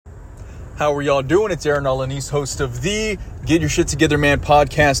How are y'all doing? It's Aaron Alanis, host of the Get Your Shit Together Man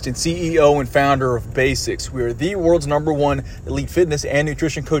podcast and CEO and founder of Basics. We are the world's #1 elite fitness and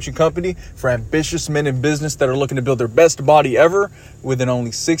nutrition coaching company for ambitious men in business that are looking to build their best body ever within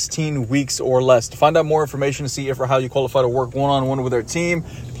only 16 weeks or less. To find out more information to see if or how you qualify to work one-on-one with our team,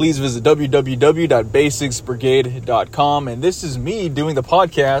 please visit www.basicsbrigade.com. And this is me doing the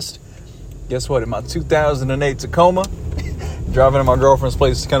podcast. Guess what? In my 2008 Tacoma, driving to my girlfriend's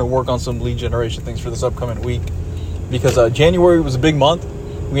place to kind of work on some lead generation things for this upcoming week. Because January was a big month.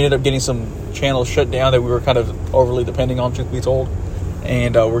 We ended up getting some channels shut down that we were kind of overly depending on, truth be told.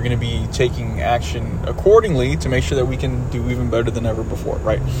 And we're going to be taking action accordingly to make sure that we can do even better than ever before,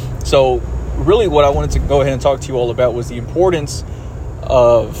 right? So really what I wanted to go ahead and talk to you all about was the importance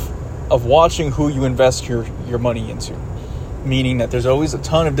of watching who you invest your money into. Meaning that there's always a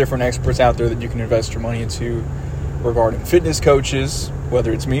ton of different experts out there that you can invest your money into regarding fitness coaches,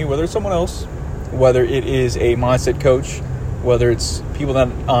 whether it's me, whether it's someone else, whether it is a mindset coach, whether it's people that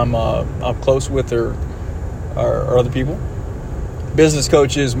I'm close with or other people, business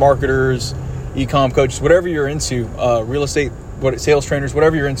coaches, marketers, e-com coaches, whatever you're into, real estate, sales trainers,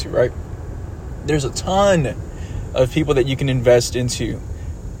 whatever you're into, right? There's a ton of people that you can invest into.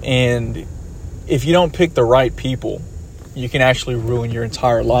 And if you don't pick the right people, you can actually ruin your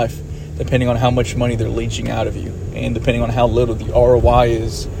entire life, depending on how much money they're leeching out of you, and depending on how little the ROI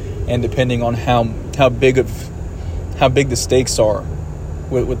is, and depending on how big the stakes are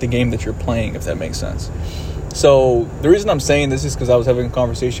with the game that you're playing, if that makes sense. So the reason I'm saying this is because I was having a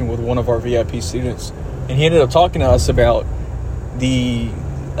conversation with one of our VIP students, and he ended up talking to us about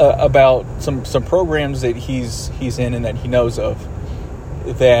about some programs that he's in and that he knows of,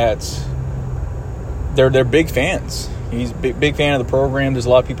 that they're big fans. He's a big fan of the program. There's a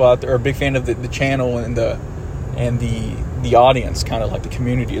lot of people out there are a big fan of the channel and the audience, kind of like the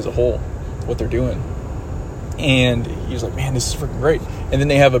community as a whole, what they're doing. And he was like, man, this is freaking great. And then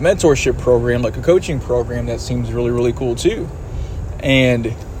they have a mentorship program, like a coaching program, that seems really, really cool too. And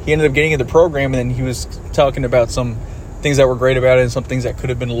he ended up getting into the program, and then he was talking about some things that were great about it and some things that could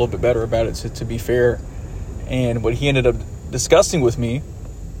have been a little bit better about it, to be fair. And what he ended up discussing with me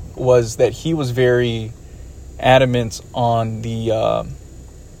was that he was very adamant on the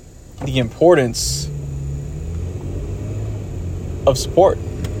importance of support,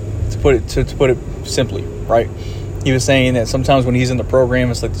 to put it simply, right? He was saying that sometimes when he's in the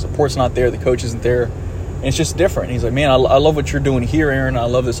program, it's like the support's not there, the coach isn't there, and it's just different. He's like, man, I love what you're doing here, Aaron. I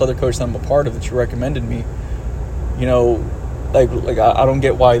love this other coach that I'm a part of that you recommended me. You know, like I don't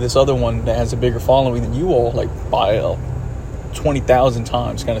get why this other one that has a bigger following than you all, like by 20,000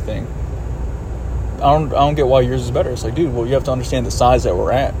 times kind of thing. I don't get why yours is better. It's like, dude, well, you have to understand the size that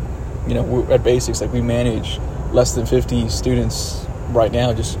we're at. You know, we're at Basics, like we manage less than 50 students right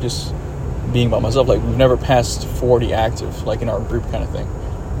now, just being by myself. Like we've never passed 40 active, like in our group kind of thing.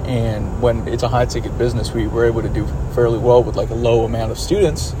 And when it's a high ticket business, we were able to do fairly well with like a low amount of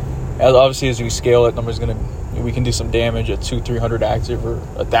students. As we scale it, we can do some damage at 200-300 active or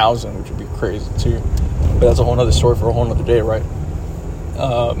 1,000, which would be crazy too. But that's a whole other story for a whole other day, right?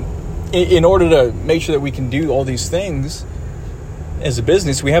 In order to make sure that we can do all these things as a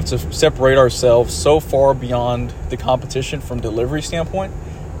business, we have to separate ourselves so far beyond the competition from delivery standpoint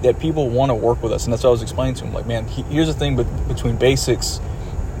that people want to work with us. And that's what I was explaining to him. Like, man, here's the thing between Basics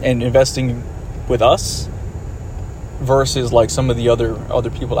and investing with us versus like some of the other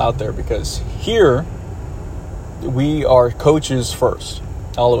people out there. Because here, we are coaches first.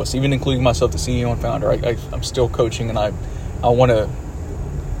 All of us, even including myself, the CEO and founder. I'm still coaching, and I want to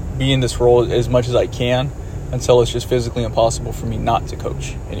be in this role as much as I can until it's just physically impossible for me not to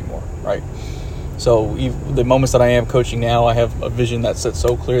coach anymore, right? So the moments that I am coaching now, I have a vision that's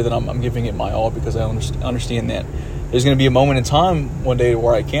so clear that I'm giving it my all, because I understand that there's going to be a moment in time one day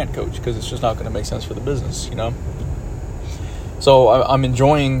where I can't coach because it's just not going to make sense for the business, you know? So I'm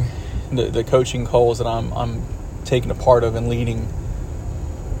enjoying the coaching calls that I'm taking a part of and leading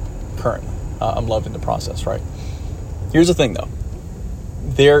currently. I'm loving the process, right? Here's the thing, though.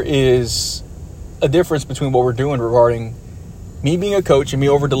 There is a difference between what we're doing regarding me being a coach and me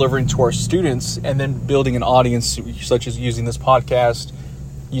over-delivering to our students, and then building an audience, such as using this podcast,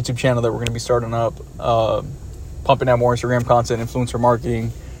 YouTube channel that we're going to be starting up, pumping out more Instagram content, influencer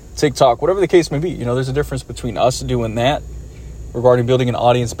marketing, TikTok, whatever the case may be. You know, there's a difference between us doing that regarding building an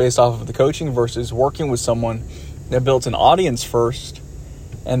audience based off of the coaching versus working with someone that built an audience first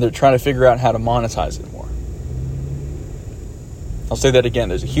and they're trying to figure out how to monetize it more. I'll say that again.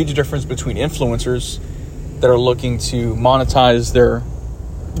 There's a huge difference between influencers that are looking to monetize their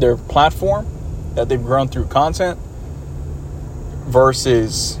platform that they've grown through content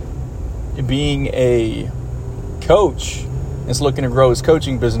versus being a coach is looking to grow his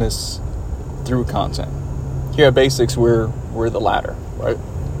coaching business through content. Here at Basics, we're the latter, right?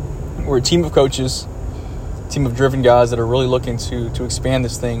 We're a team of coaches, team of driven guys that are really looking to expand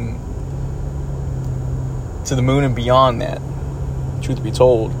this thing to the moon and beyond that, truth be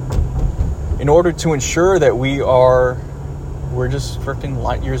told, in order to ensure that we're just freaking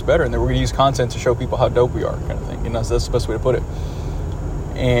light years better, and that we're going to use content to show people how dope we are, kind of thing. That's the best way to put it.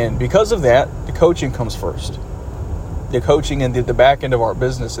 And because of that, the coaching comes first. The coaching and the back end of our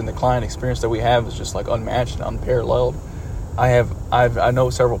business and the client experience that we have is just like unmatched and unparalleled. I know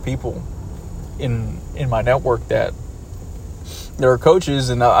several people in my network that there are coaches,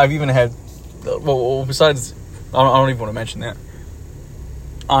 and I've even had, well, besides, I don't even want to mention that.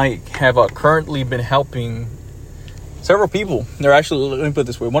 I have currently been helping several people. They're actually, let me put it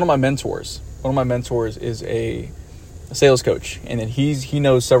this way, one of my mentors is a sales coach, and then he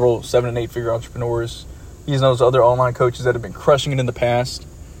knows several 7 and 8 figure entrepreneurs. He knows other online coaches that have been crushing it in the past,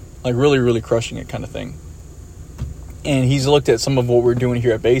 like really, really crushing it kind of thing. And he's looked at some of what we're doing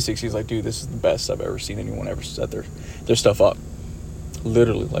here at Basics. He's like, dude, this is the best I've ever seen anyone ever set their stuff up.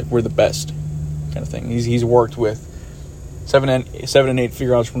 Literally, like, we're the best kind of thing. He's worked with 7 and 8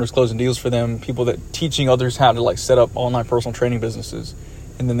 figure entrepreneurs, closing deals for them, people that teaching others how to like set up online personal training businesses.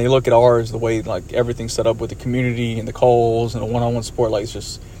 And then they look at ours, the way like everything's set up with the community and the calls and the one-on-one support, like it's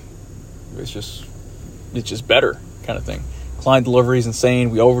just better kind of thing. Client delivery is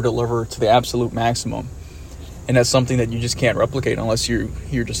insane. We over-deliver to the absolute maximum. And that's something that you just can't replicate unless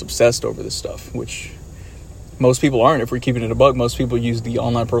you're just obsessed over this stuff, which most people aren't. If we're keeping it a buck, most people use the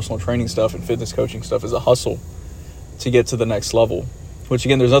online personal training stuff and fitness coaching stuff as a hustle to get to the next level, which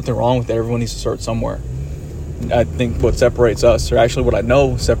again, there's nothing wrong with that. Everyone needs to start somewhere. I think what separates us, or actually what I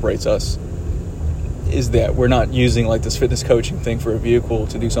know separates us, is that we're not using like this fitness coaching thing for a vehicle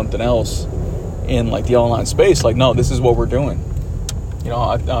to do something else in like the online space. Like, no, this is what we're doing. You know,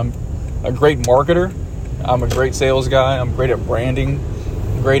 I'm a great marketer. I'm a great sales guy. I'm great at branding.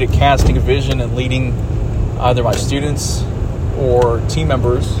 I'm great at casting a vision and leading either my students or team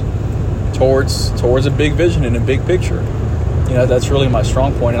members towards a big vision and a big picture. You know, that's really my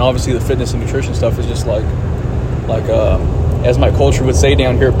strong point. And obviously the fitness and nutrition stuff is just like as my culture would say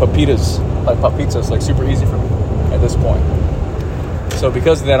down here, papitas, like super easy for me at this point. So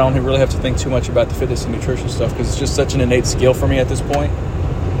because of that, I don't really have to think too much about the fitness and nutrition stuff, because it's just such an innate skill for me at this point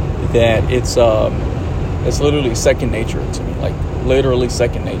that it's literally second nature to me, like literally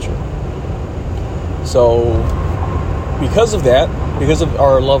second nature. So because of that, because of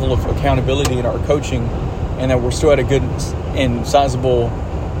our level of accountability in our coaching, and that we're still at a good and sizable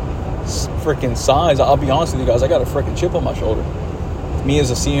freaking size, I'll be honest with you guys, I got a freaking chip on my shoulder. Me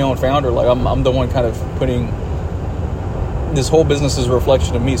as a CEO and founder, like I'm the one kind of putting this whole business is a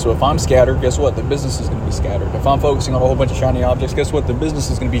reflection of me. So if I'm scattered, guess what? The business is going to be scattered. If I'm focusing on a whole bunch of shiny objects, guess what? The business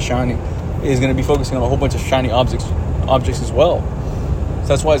is going to be focusing on a whole bunch of shiny objects as well. So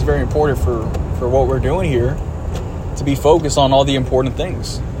that's why it's very important for what we're doing here to be focused on all the important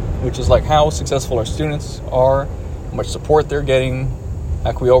things, which is like how successful our students are, how much support they're getting,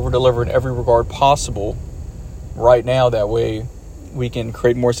 how can we over-deliver in every regard possible right now. That way we can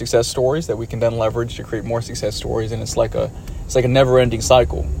create more success stories that we can then leverage to create more success stories. And it's like a never-ending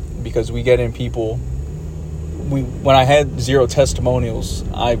cycle, because we get in people. When I had 0 testimonials,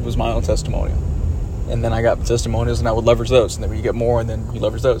 I was my own testimonial. And then I got testimonials, and I would leverage those. And then you get more, and then you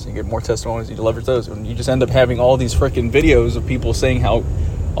leverage those. And you get more testimonials, and you leverage those. And you just end up having all these freaking videos of people saying how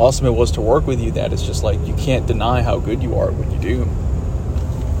awesome it was to work with you, that it's just like you can't deny how good you are when you do.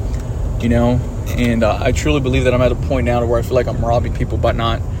 You know? And I truly believe that I'm at a point now to where I feel like I'm robbing people by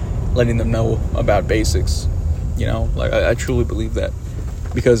not letting them know about Basics. You know? Like, I truly believe that.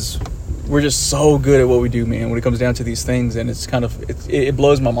 Because we're just so good at what we do, man, when it comes down to these things. And it's kind of, it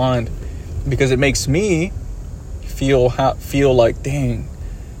blows my mind, because it makes me feel like, dang,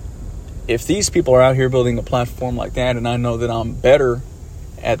 if these people are out here building a platform like that, and I know that I'm better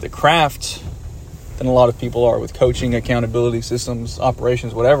at the craft than a lot of people are with coaching, accountability, systems,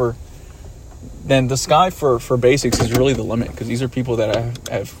 operations, whatever, then the sky for Basics is really the limit, because these are people that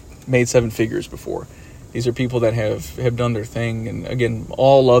have made 7 figures before. These are people that have done their thing, and again,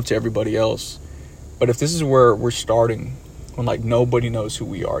 all love to everybody else. But if this is where we're starting, when like nobody knows who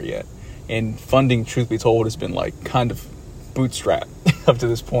we are yet, and funding, truth be told, has been like kind of bootstrapped up to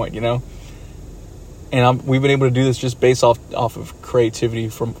this point, you know? And we've been able to do this just based off of creativity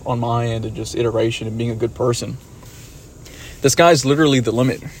on my end, and just iteration and being a good person. The sky's literally the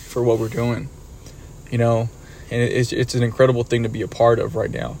limit for what we're doing, you know? And it's an incredible thing to be a part of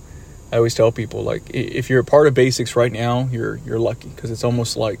right now. I always tell people, like, if you're a part of Basics right now, you're lucky, because it's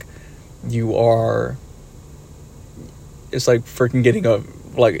almost like it's like freaking getting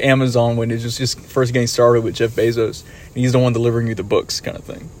like Amazon when it's just first getting started with Jeff Bezos. And he's the one delivering you the books kind of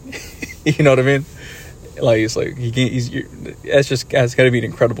thing. You know what I mean? Like, it's like, that's got to be an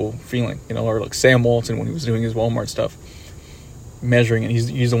incredible feeling, you know, or like Sam Walton when he was doing his Walmart stuff, measuring it,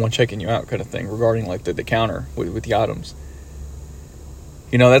 he's the one checking you out kind of thing regarding like the counter with the items.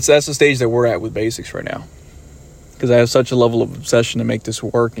 You know, that's the stage that we're at with Basics right now. Because I have such a level of obsession to make this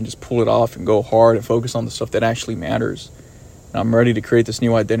work and just pull it off and go hard and focus on the stuff that actually matters. And I'm ready to create this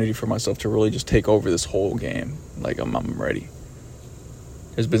new identity for myself to really just take over this whole game. Like, I'm ready.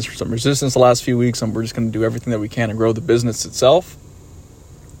 There's been some resistance the last few weeks, and we're just going to do everything that we can to grow the business itself.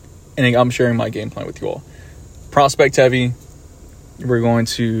 And I'm sharing my game plan with you all. Prospect heavy. We're going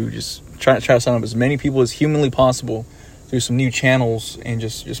to just try to sign up as many people as humanly possible through some new channels and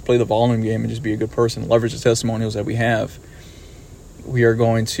just play the volume game and just be a good person, leverage the testimonials that we have. We are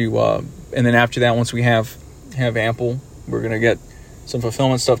going to, and then after that, once we have ample, we're going to get some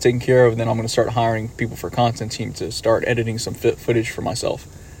fulfillment stuff taken care of, and then I'm going to start hiring people for content team to start editing some footage for myself.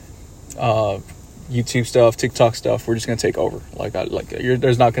 YouTube stuff, TikTok stuff, we're just going to take over.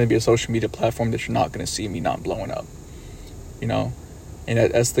 There's not going to be a social media platform that you're not going to see me not blowing up. You know? And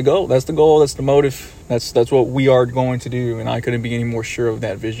that's the goal. That's the goal. That's the motive. That's what we are going to do. And I couldn't be any more sure of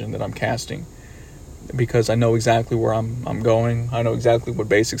that vision that I'm casting, because I know exactly where I'm going. I know exactly what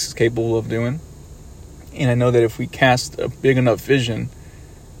Basics is capable of doing. And I know that if we cast a big enough vision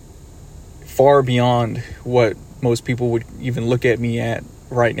far beyond what most people would even look at me at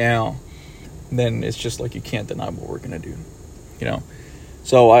right now, then it's just like you can't deny what we're going to do, you know?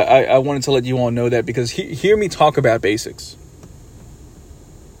 So I wanted to let you all know that, because hear me talk about Basics.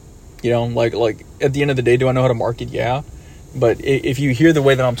 You know, like at the end of the day, do I know how to market? Yeah. But if you hear the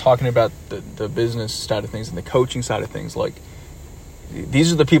way that I'm talking about the business side of things and the coaching side of things, like,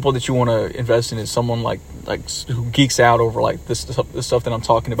 these are the people that you want to invest in, is someone like who geeks out over like this stuff that I'm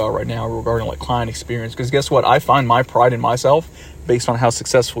talking about right now regarding like client experience. Because guess what? I find my pride in myself based on how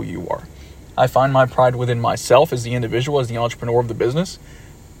successful you are. I find my pride within myself as the individual, as the entrepreneur of the business,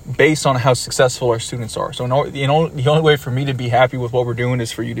 based on how successful our students are. So the only way for me to be happy with what we're doing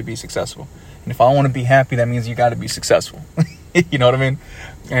is for you to be successful. And if I want to be happy, that means you got to be successful. You know what I mean?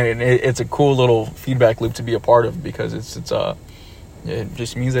 And it's a cool little feedback loop to be a part of, because it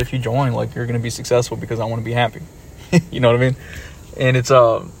just means that if you join, like, you're going to be successful because I want to be happy. You know what I mean? And it's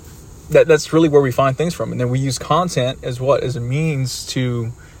that's really where we find things from. And then we use content as a means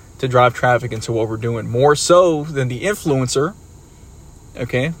to drive traffic into what we're doing, more so than the influencer.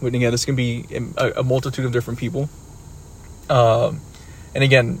 Okay, but again, this can be a multitude of different people. And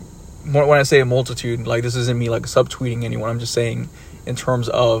again, when I say a multitude, like, this isn't me like subtweeting anyone. I'm just saying in terms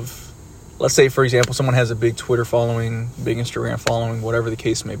of, let's say, for example, someone has a big Twitter following, big Instagram following, whatever the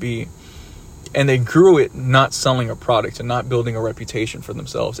case may be, and they grew it not selling a product and not building a reputation for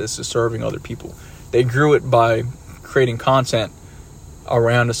themselves. It's just serving other people. They grew it by creating content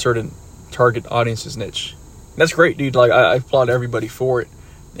around a certain target audience's niche. That's great, dude. Like, I applaud everybody for it.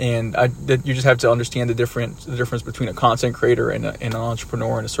 And you just have to understand the difference between a content creator and an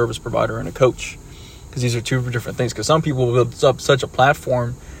entrepreneur and a service provider and a coach. Because these are two different things. Because some people will build up such a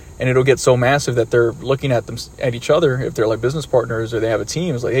platform and it'll get so massive that they're looking at each other, if they're like business partners or they have a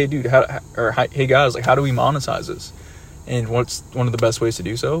team. It's like, hey, dude, hey, guys, like, how do we monetize this? And what's one of the best ways to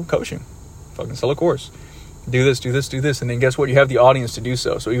do so? Coaching. Fucking sell a course. Do this. And then guess what? You have the audience to do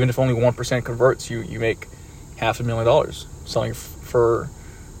so. So even if only 1% converts, you make $500,000 selling for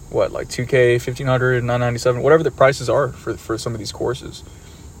what, like $2,000, $1,500, $997, whatever the prices are for some of these courses,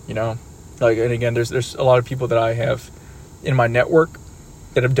 you know. Like, and again, there's a lot of people that I have in my network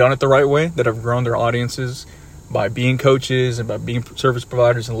that have done it the right way, that have grown their audiences by being coaches and by being service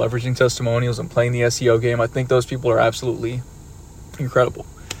providers and leveraging testimonials and playing the SEO game. I think those people are absolutely incredible,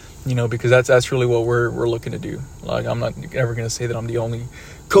 you know, because that's really what we're looking to do. Like, I'm not ever going to say that I'm the only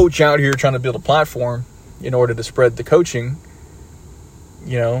coach out here trying to build a platform in order to spread the coaching.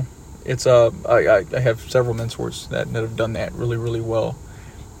 You know, it's I have several mentors that have done that really, really well,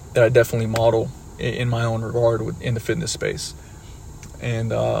 that I definitely model in my own regard in the fitness space.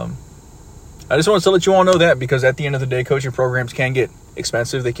 And I just wanted to let you all know that, because at the end of the day, coaching programs can get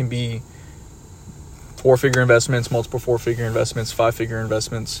expensive. They can be 4-figure investments, multiple 4-figure investments, 5-figure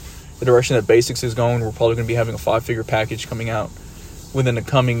investments. The direction that Basics is going, we're probably going to be having a 5-figure package coming out within the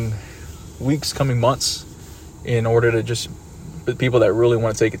coming weeks, coming months, in order to just the people that really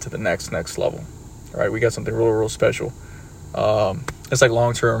want to take it to the next level. All right, we got something real special. It's like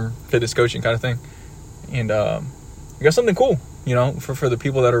long-term fitness coaching kind of thing, and we got something cool, you know, for the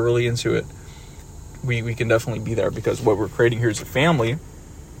people that are really into it. We can definitely be there, because what we're creating here is a family,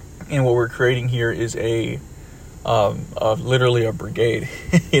 And what we're creating here is literally a brigade.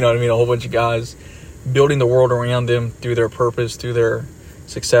 You know what I mean? A whole bunch of guys building the world around them through their purpose, through their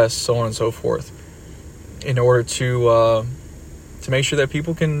success, so on and so forth, in order to make sure that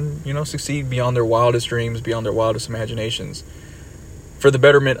people can, succeed beyond their wildest dreams, beyond their wildest imaginations, for the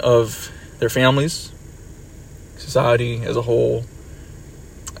betterment of their families, society as a whole,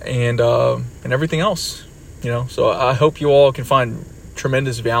 and everything else. So I hope you all can find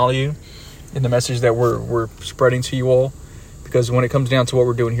tremendous value in the message that we're spreading to you all, because when it comes down to what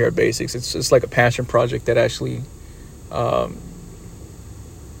we're doing here at Basics, it's like a passion project that actually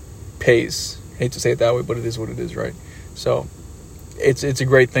pays. Hate to say it that way, but it is what it is, right? So it's a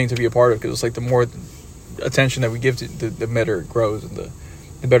great thing to be a part of, because it's like the more attention that we give to the better it grows, and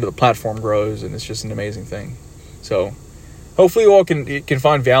the better the platform grows, and it's just an amazing thing. So hopefully you all can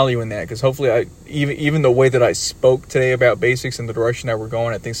find value in that, because hopefully even the way that I spoke today about Basics and the direction that we're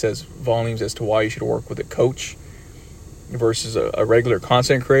going, I think says volumes as to why you should work with a coach versus a regular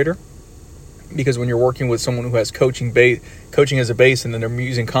content creator. Because when you're working with someone who has coaching as a base, and then they're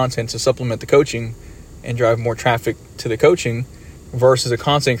using content to supplement the coaching and drive more traffic to the coaching, versus a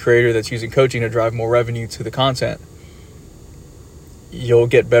content creator that's using coaching to drive more revenue to the content, you'll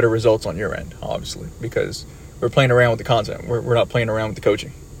get better results on your end, obviously, because we're playing around with the content. We're not playing around with the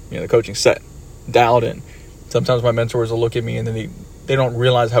coaching. The coaching's set, dialed in. Sometimes my mentors will look at me and then they don't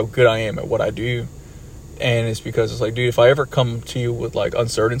realize how good I am at what I do. And it's because it's like, dude, if I ever come to you with like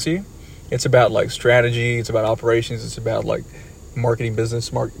uncertainty, it's about like strategy, it's about operations, it's about like marketing,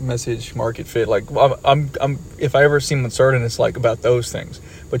 business, message, market fit. Like I'm if I ever seem uncertain, it's like about those things.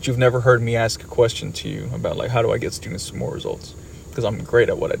 But you've never heard me ask a question to you about like, how do I get students more results? Because I'm great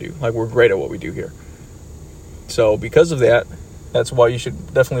at what I do. Like, we're great at what we do here. So because of that, that's why you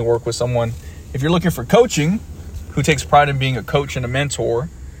should definitely work with someone. If you're looking for coaching, who takes pride in being a coach and a mentor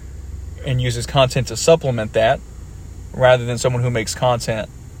and uses content to supplement that, rather than someone who makes content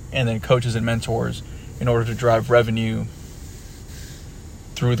and then coaches and mentors in order to drive revenue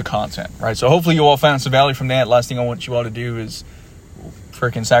through the content, right? So hopefully you all found some value from that. Last thing I want you all to do is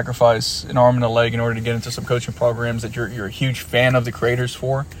freaking sacrifice an arm and a leg in order to get into some coaching programs that you're a huge fan of the creators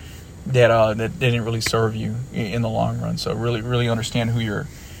for, that didn't really serve you in the long run. So really understand who you're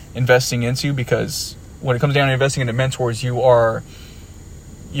investing into, because when it comes down to investing into mentors, you're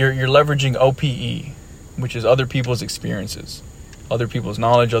leveraging OPE, which is other people's experiences, other people's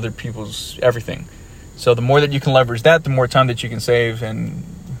knowledge, other people's everything. So the more that you can leverage that, the more time that you can save, and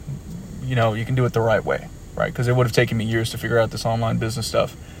you can do it the right way, right? Because it would have taken me years to figure out this online business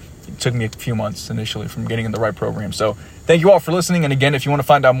stuff. It took me a few months initially from getting in the right program. So thank you all for listening. And again, if you want to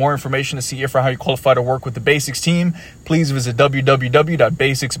find out more information to see if or how you qualify to work with the Basics team, please visit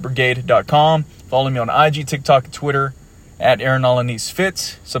www.basicsbrigade.com. Follow me on IG, TikTok, and Twitter at Aaron Alanis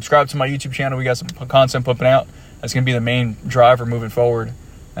Fit. Subscribe to my YouTube channel. We got some content pumping out. That's going to be the main driver moving forward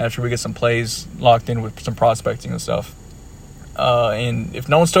after we get some plays locked in with some prospecting and stuff. And if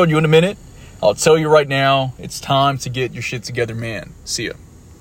no one's told you in a minute, I'll tell you right now, it's time to get your shit together, man. See ya.